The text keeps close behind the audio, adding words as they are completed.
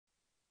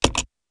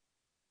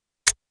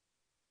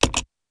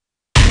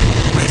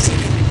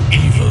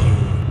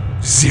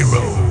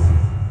hero.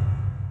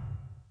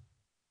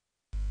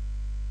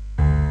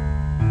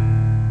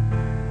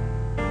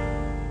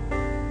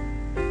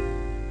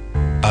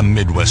 A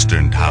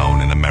Midwestern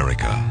town in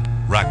America,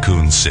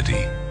 Raccoon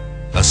City,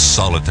 a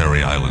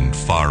solitary island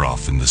far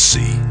off in the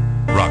sea,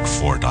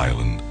 Rockfort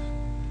Island,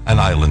 an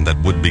island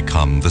that would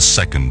become the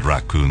second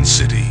Raccoon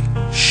City,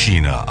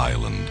 Sheena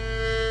Island.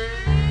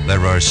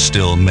 There are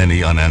still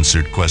many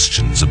unanswered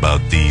questions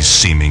about these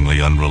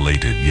seemingly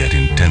unrelated yet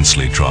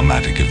intensely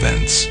traumatic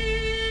events.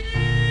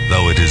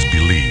 Though it is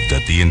believed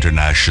that the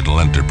international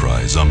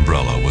enterprise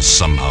umbrella was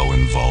somehow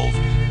involved,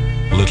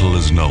 little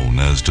is known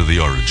as to the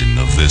origin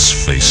of this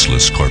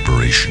faceless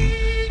corporation.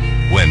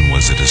 When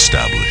was it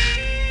established?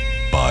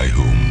 By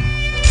whom?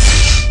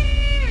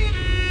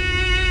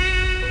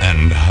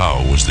 And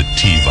how was the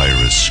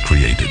T-virus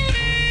created?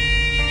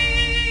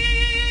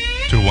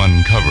 To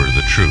uncover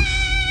the truth,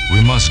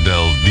 we must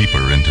delve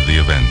deeper into the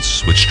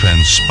events which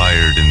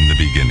transpired in the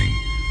beginning,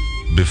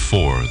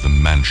 before the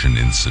mansion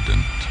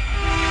incident.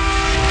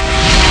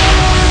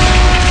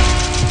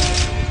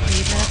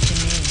 Leave it up to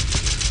me.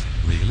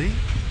 Really?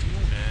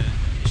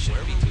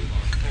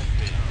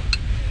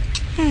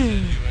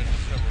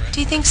 Do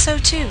you think so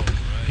too?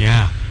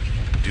 Yeah.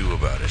 Do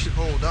about it. Should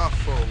hold off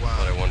for a while.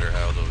 But I wonder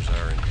how those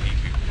R&D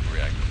people would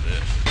react to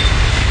this.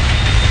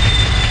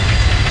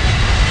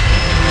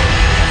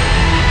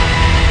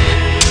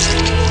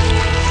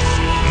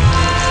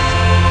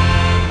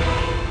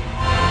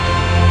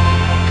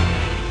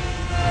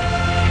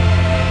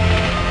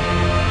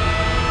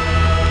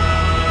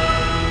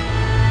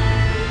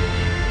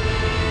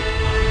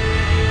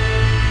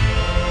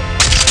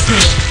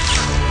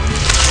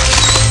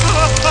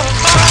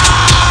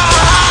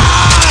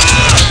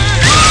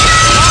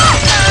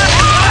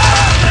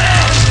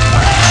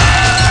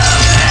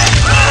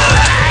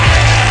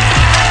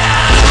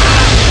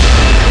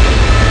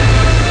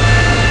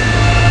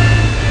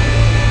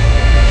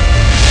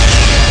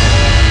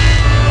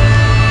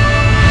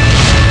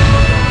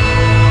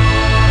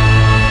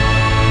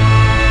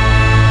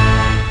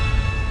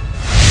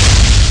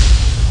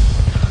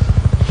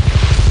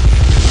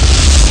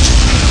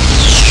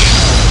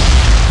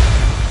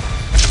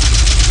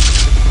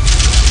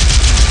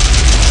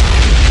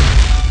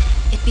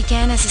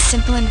 As a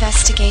simple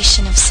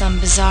investigation of some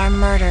bizarre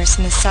murders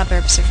in the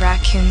suburbs of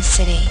Raccoon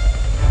City.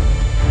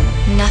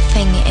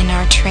 Nothing in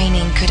our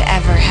training could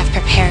ever have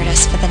prepared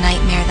us for the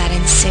nightmare that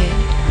ensued.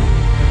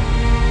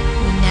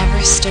 We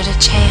never stood a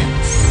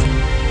chance.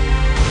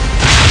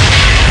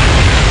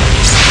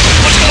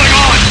 What's going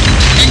on?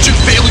 Engine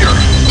failure!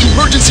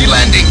 Emergency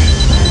landing!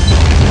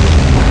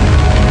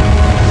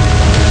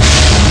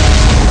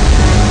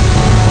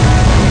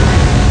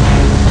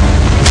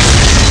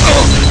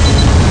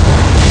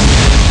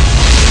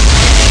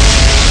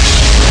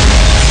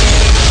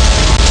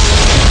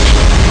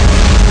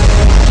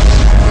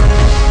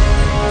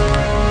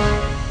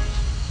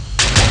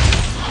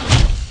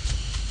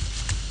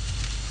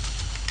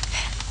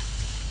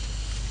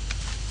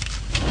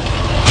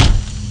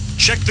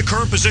 Check the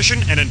current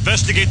position and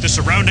investigate the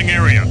surrounding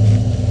area.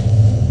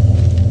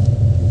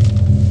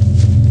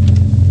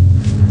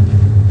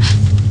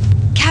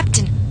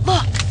 Captain,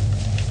 look!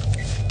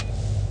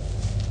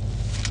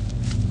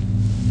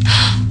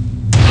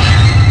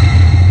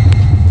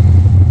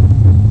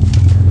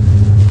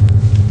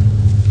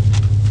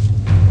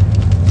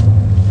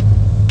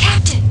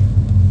 Captain!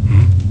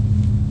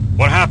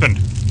 What happened?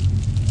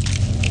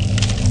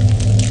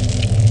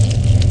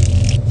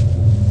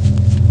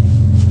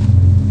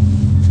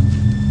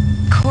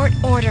 Court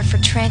order for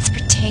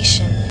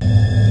transportation.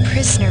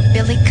 Prisoner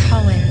Billy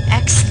Cohen,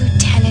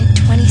 ex-lieutenant,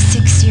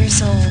 26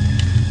 years old.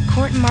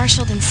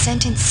 Court-martialed and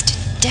sentenced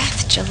to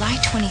death July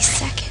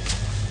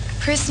 22nd.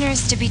 Prisoner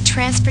is to be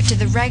transferred to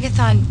the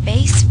Regathon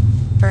base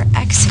for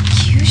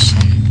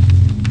execution.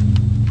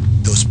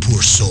 Those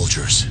poor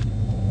soldiers.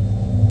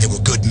 They were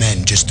good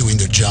men just doing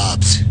their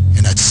jobs,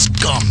 and that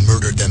scum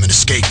murdered them and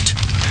escaped.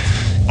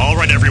 All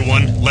right,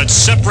 everyone, let's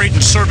separate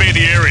and survey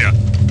the area.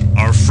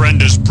 Our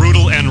friend is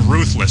brutal and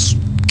ruthless.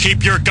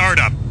 Keep your guard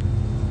up.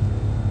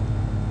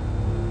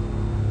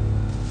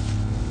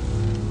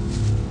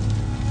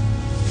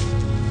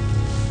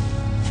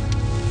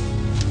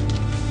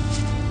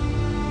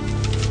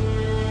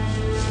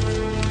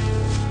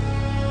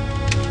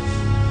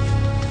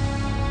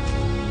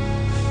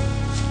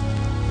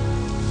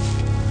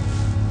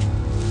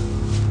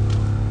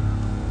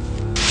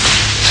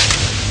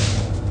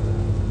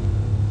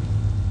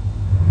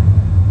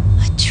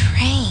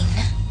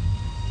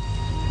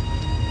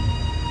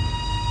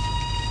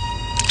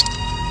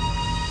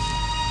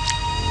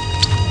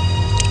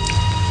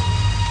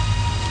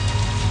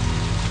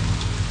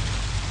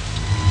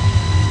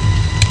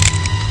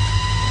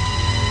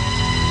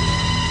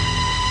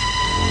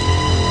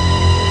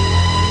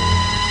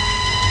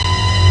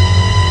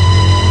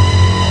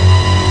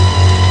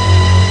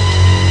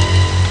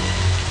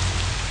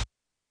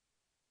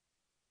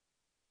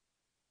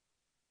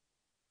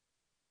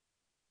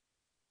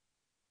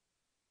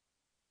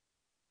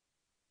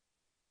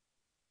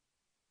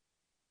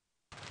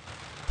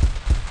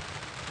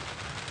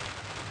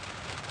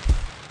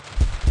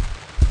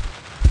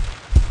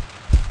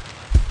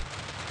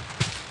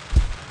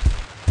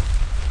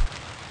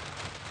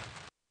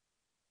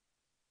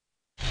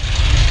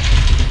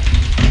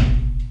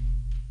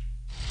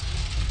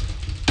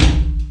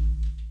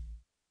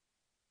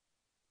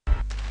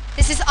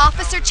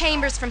 Officer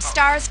Chambers from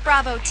STARS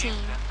Bravo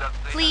team.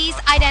 Please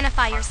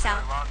identify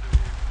yourself.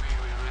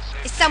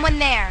 Is someone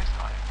there?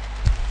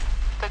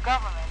 The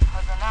government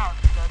has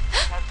announced that they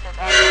have set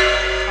out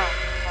funds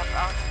to help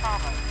out the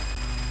farmers.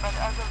 But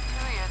as of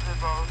 2 years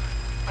ago,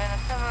 when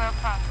several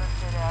funds were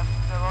set up,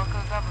 the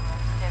local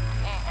government stepped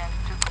in and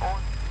took over.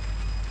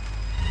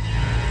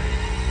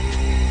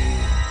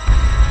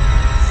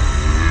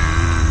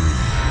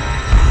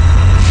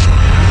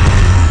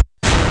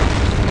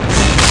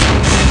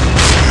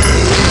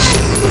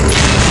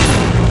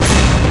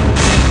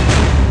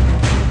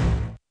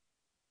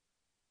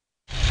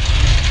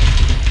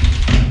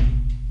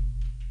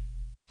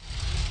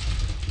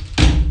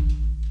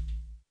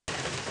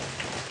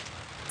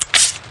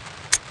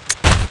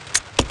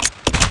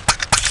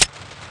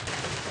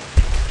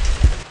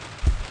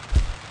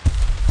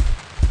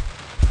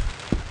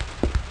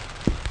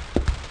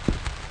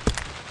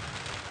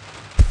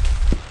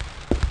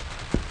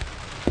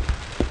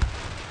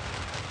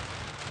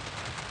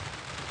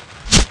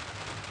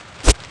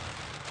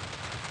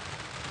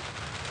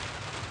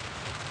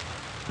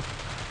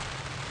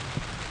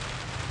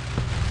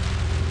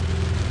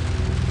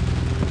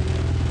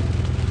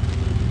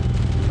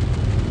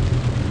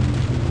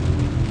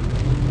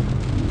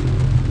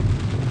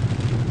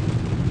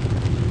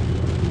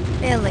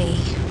 Billy.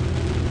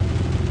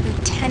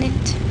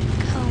 Lieutenant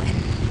Cohen.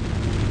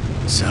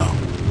 So,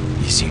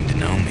 you seem to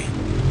know me.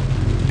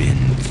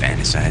 Been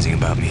fantasizing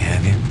about me,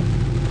 have you?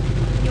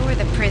 You're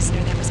the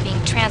prisoner that was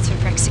being transferred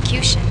for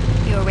execution.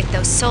 You were with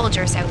those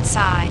soldiers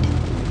outside.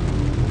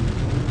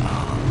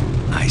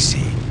 Oh, I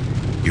see.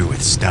 You're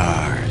with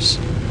STARS.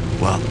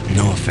 Well,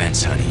 no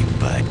offense, honey,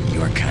 but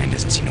your kind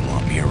doesn't seem to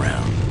want me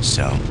around,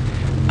 so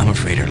I'm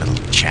afraid our little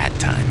chat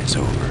time is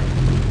over.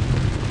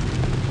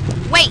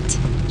 Wait!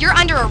 You're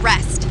under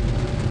arrest.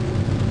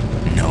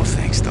 No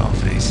thanks,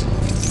 Dollface.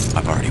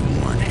 I've already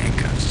worn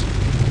handcuffs.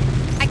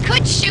 I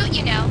could shoot,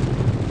 you know.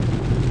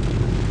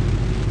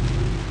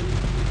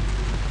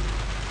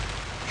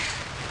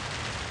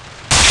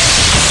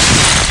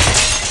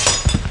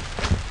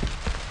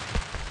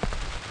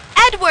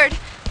 Edward!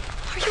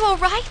 Are you all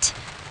right?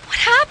 What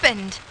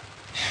happened?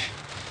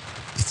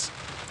 It's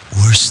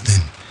worse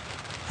than...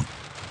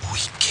 We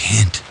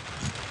can't.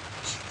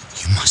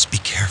 You must be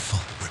careful,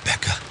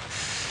 Rebecca.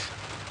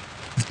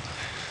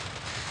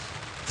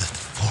 The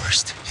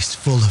forest is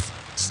full of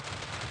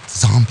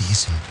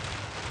zombies and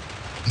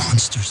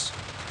monsters.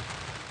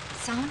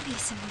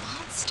 Zombies and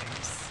monsters.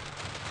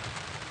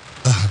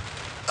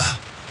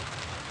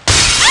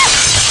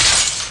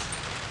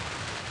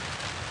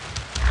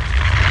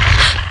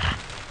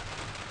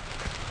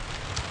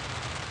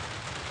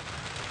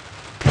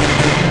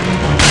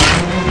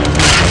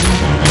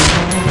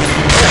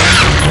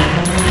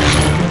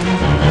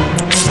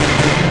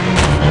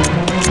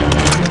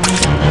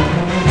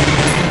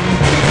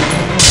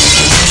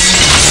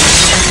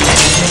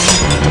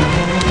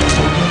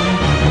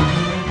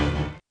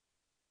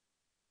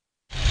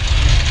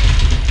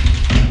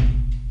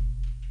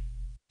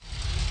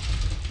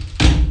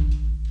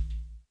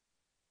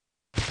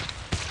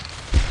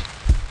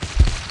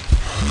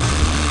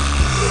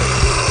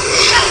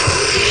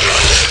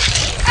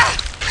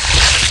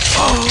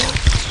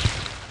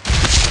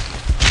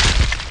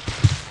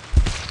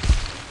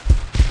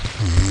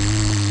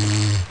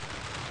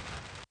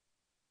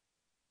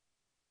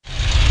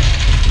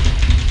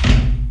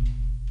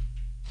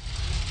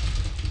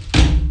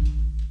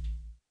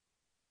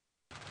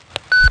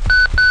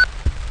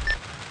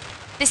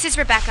 This is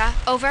Rebecca.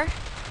 Over.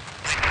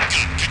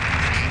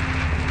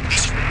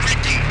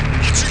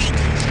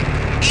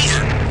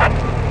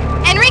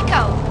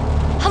 Enrico!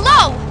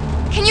 Hello!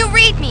 Can you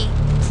read me?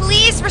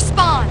 Please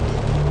respond.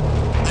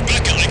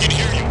 Rebecca, I can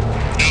hear you.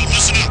 Now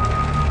listen up.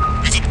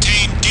 We've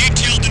obtained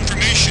detailed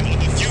information on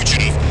the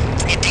fugitive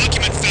from a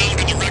document found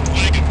in the wrecked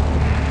wagon.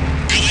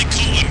 Billy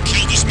Cohen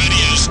killed as many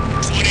as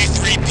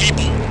 23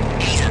 people.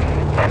 Over.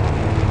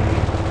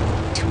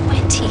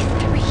 23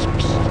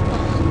 people.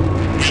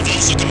 We've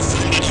also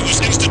confirmed that he was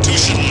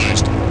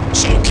institutionalized,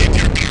 so keep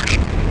your guard up.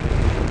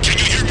 Can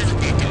you hear me,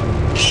 Rebecca?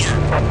 Over.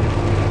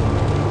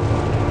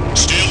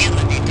 Stay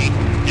alert, Rebecca.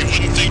 He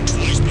wouldn't think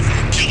twice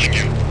before killing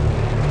you.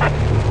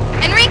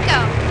 Enrico!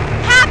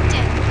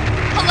 Captain!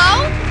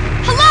 Hello?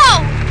 Hello!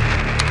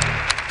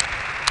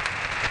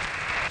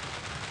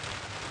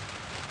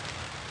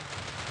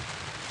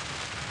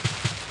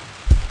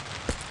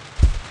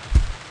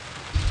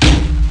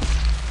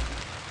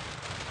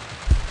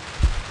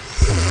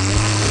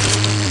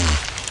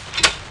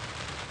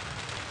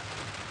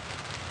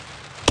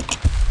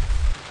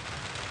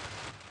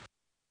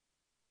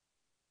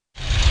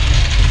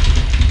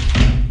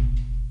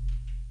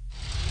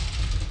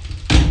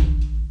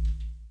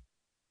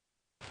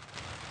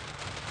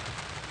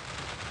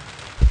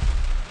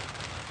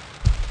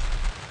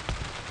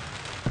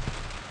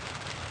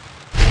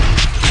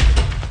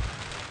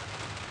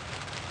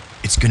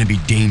 It's gonna be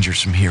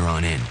dangerous from here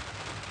on in.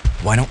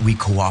 Why don't we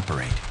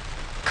cooperate?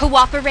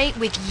 Cooperate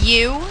with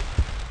you?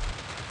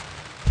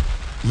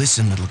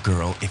 Listen, little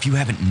girl, if you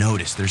haven't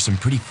noticed, there's some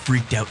pretty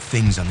freaked out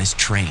things on this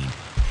train.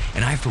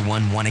 and I for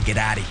one want to get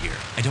out of here.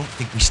 I don't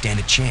think we stand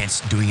a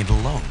chance doing it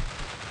alone.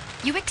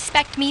 You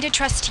expect me to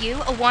trust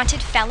you, a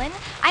wanted felon?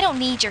 I don't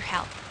need your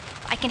help.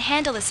 I can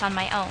handle this on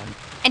my own.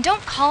 And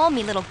don't call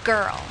me little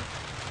girl.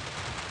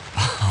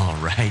 All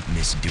right,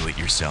 Miss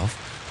Do-It-Yourself.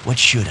 What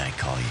should I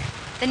call you?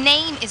 The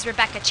name is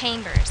Rebecca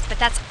Chambers, but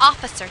that's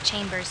Officer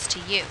Chambers to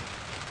you.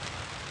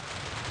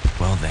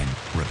 Well then,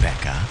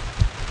 Rebecca,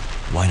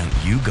 why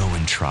don't you go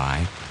and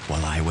try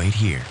while I wait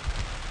here?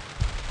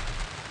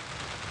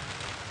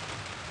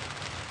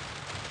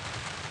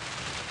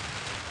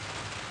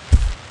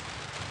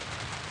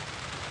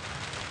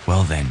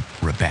 Well then,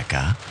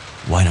 Rebecca,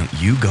 why don't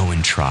you go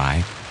and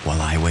try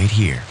while I wait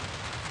here?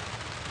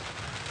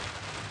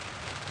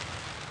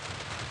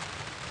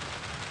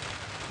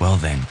 Well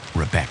then,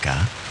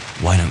 Rebecca,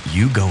 why don't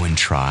you go and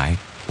try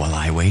while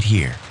I wait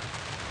here?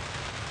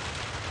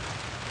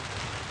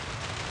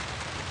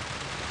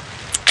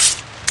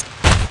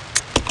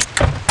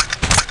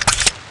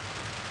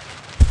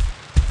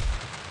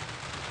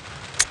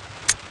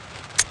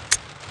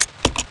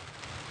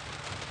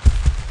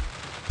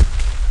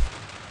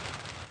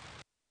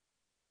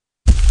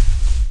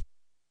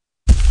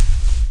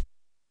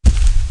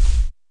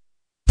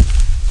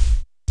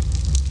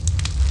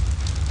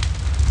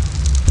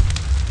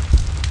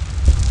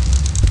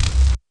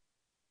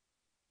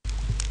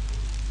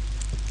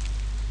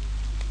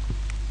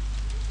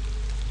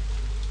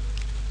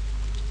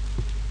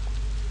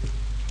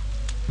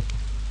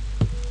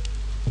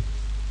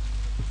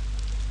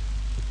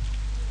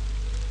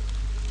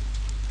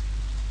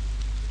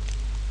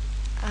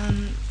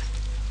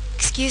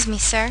 Excuse me,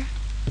 sir.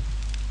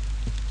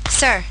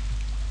 Sir.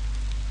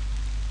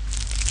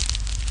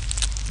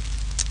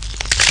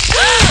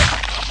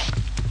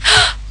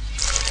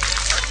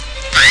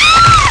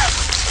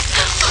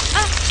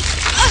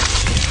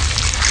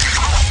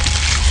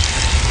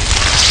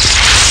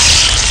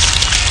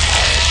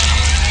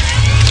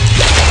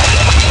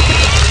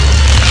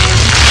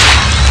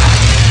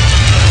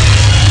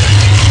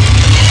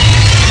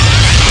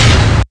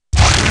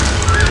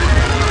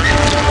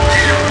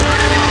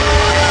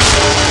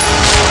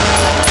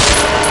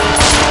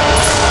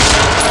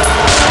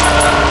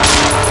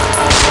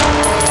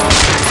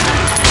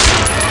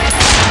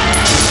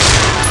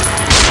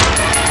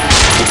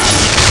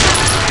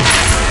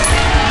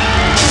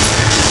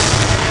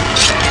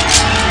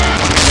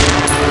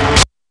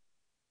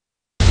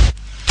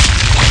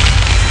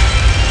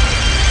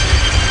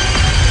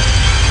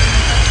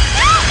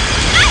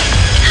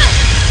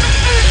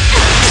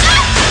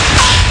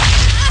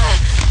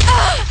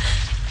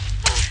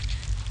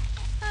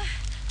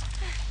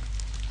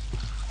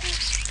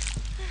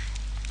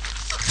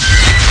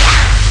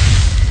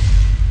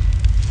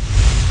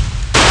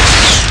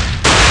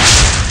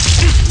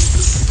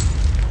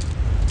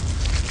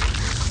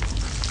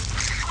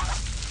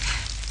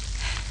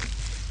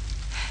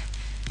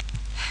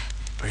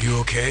 Are you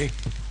okay?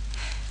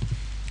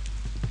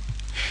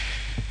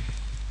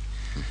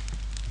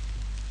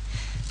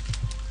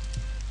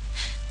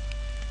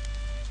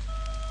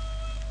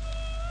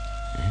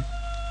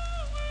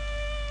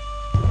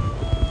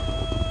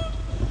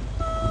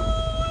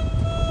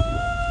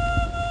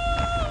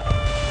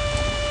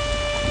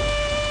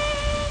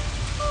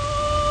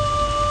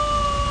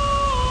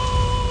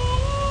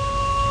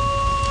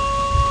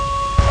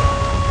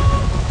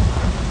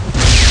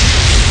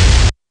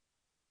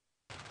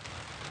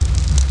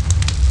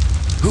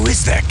 Who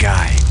is that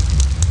guy?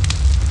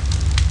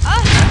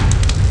 What's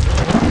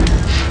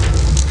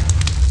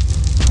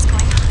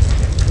going on?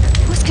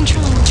 Who's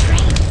controlling the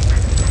train?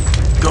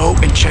 Go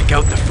and check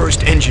out the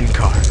first engine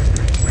car.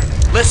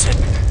 Listen,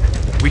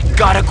 we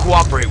gotta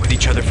cooperate with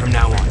each other from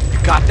now on. You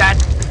got that?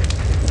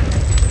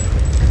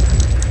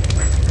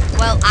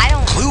 Well, I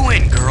don't... Clue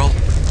in, girl.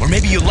 Or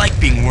maybe you like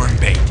being worm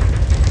bait.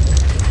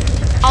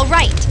 All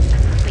right.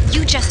 But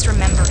you just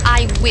remember,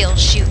 I will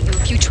shoot you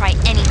if you try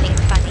anything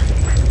funny.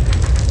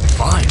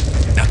 Fine.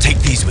 Now take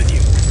these with you.